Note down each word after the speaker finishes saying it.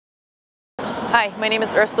Hi, my name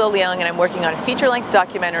is Ursula Leung and I'm working on a feature-length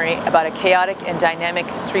documentary about a chaotic and dynamic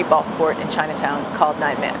streetball sport in Chinatown called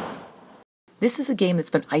Nine Man. This is a game that's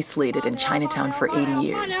been isolated in Chinatown for 80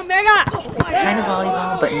 years. It's kind of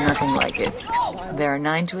volleyball, but nothing like it. There are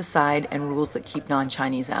 9 to a side and rules that keep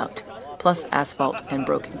non-Chinese out, plus asphalt and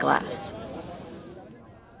broken glass.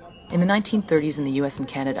 In the 1930s in the US and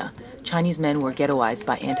Canada, Chinese men were ghettoized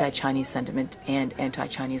by anti-Chinese sentiment and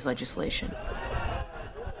anti-Chinese legislation.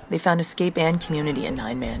 They found escape and community in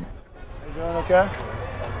Nine Man. You doing okay?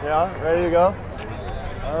 Yeah, ready to go?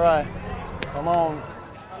 All right, come on.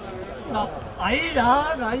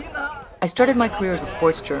 I started my career as a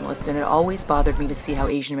sports journalist, and it always bothered me to see how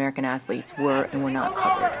Asian American athletes were and were not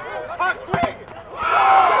covered.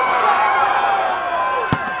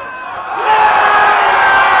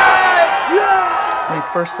 When I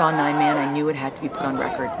first saw Nine Man, I knew it had to be put on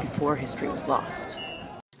record before history was lost.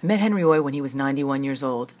 I met Henry Roy when he was 91 years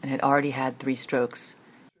old and had already had 3 strokes.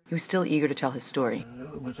 He was still eager to tell his story.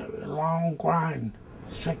 It was a long grind,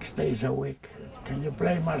 6 days a week. Can you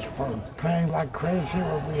blame us for playing like crazy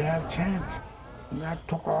when we had a chance? And that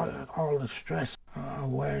took all the stress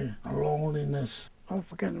away, the loneliness. Don't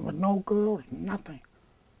forget, with no girls, nothing.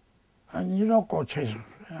 And you don't go chasing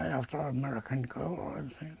after an American girl or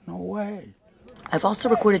anything. No way. I've also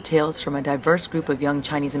recorded tales from a diverse group of young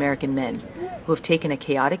Chinese American men who have taken a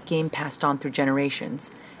chaotic game passed on through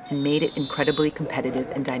generations and made it incredibly competitive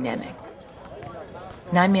and dynamic.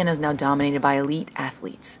 Nine Man is now dominated by elite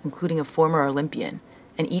athletes, including a former Olympian,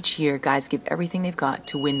 and each year guys give everything they've got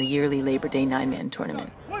to win the yearly Labor Day Nine Man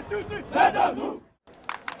tournament. 1, 2, 3, heads up, move!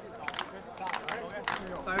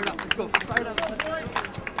 Fire it up, let's go, fire it up.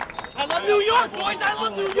 I love New York, boys, I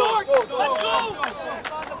love New York! Let's go!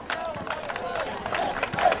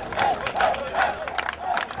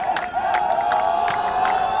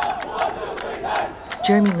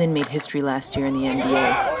 Jeremy Lin made history last year in the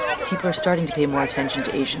NBA. People are starting to pay more attention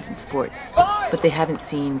to Asians in sports, but they haven't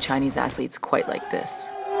seen Chinese athletes quite like this.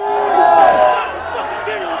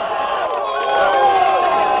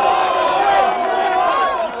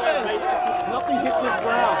 Nothing hits this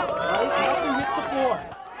ground, right? Nothing hits the floor.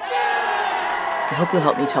 I hope you'll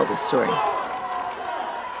help me tell this story.